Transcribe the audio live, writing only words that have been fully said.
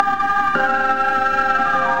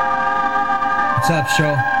What's up,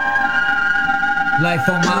 show? Life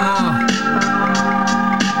on my arm.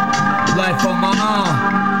 Life on my arm.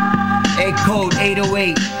 A code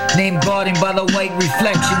 808, named guarding by the white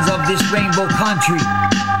reflections of this rainbow country.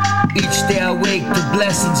 Each day I wake to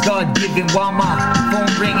blessings God given while my phone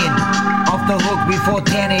ringing. Off the hook before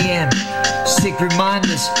 10 a.m. Sick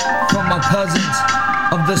reminders from my cousins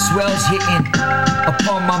of the swells hitting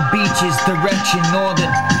upon my beaches, direction northern.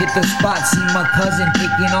 Hit the spot, see my cousin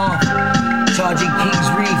taking off, charging King's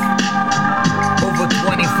Reef over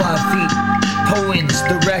 25 feet. Towings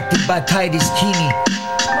directed by Titus Keeney,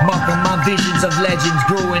 marking my visions of legends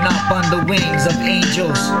growing up on the wings of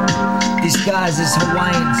angels, disguised as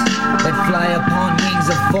Hawaiians that fly upon wings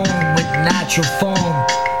of foam with natural foam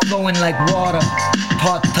flowing like water.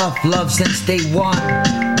 Taught tough love since day one.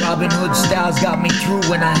 Robin Hood styles got me through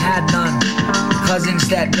when I had none. Cousins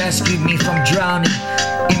that rescued me from drowning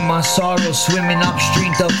in my sorrow, swimming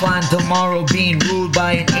upstream to find tomorrow, being ruled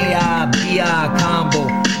by an AI-BI combo.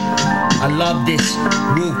 I love this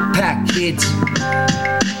wolf pack kids,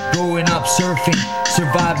 growing up surfing,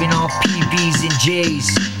 surviving off PBs and J's.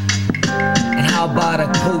 And how about a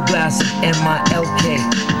cold glass of MILK?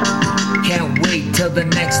 Can't wait till the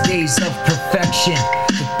next days of perfection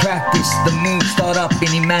to practice the moves thought up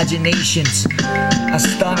in imaginations. I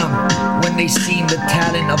stun them when they seen the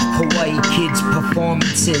talent of Kauai kids'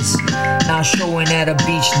 performances. Now showing at a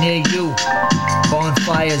beach near you,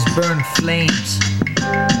 bonfires burn flames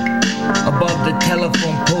above the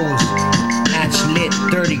telephone poles. Match lit,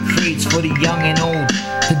 30 crates for the young and old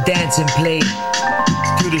to dance and play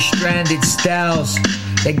to the stranded styles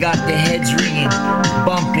that got their heads ringing,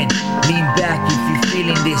 bumping. Lean back if you're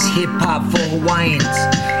feeling this hip-hop for Hawaiians,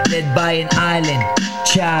 led by an island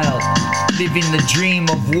child, living the dream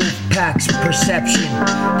of Wolfpack's perception,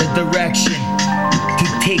 the direction to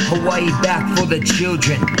take Hawaii back for the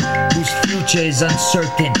children whose future is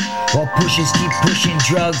uncertain, while pushers keep pushing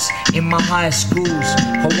drugs in my high schools.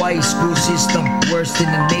 Hawaii school system, worst in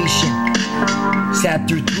the nation. Sat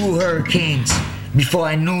through 2 hurricanes before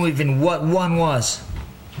I knew even what one was.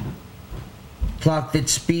 Clocked at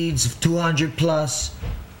speeds of 200 plus.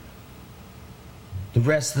 The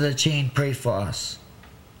rest of the chain pray for us.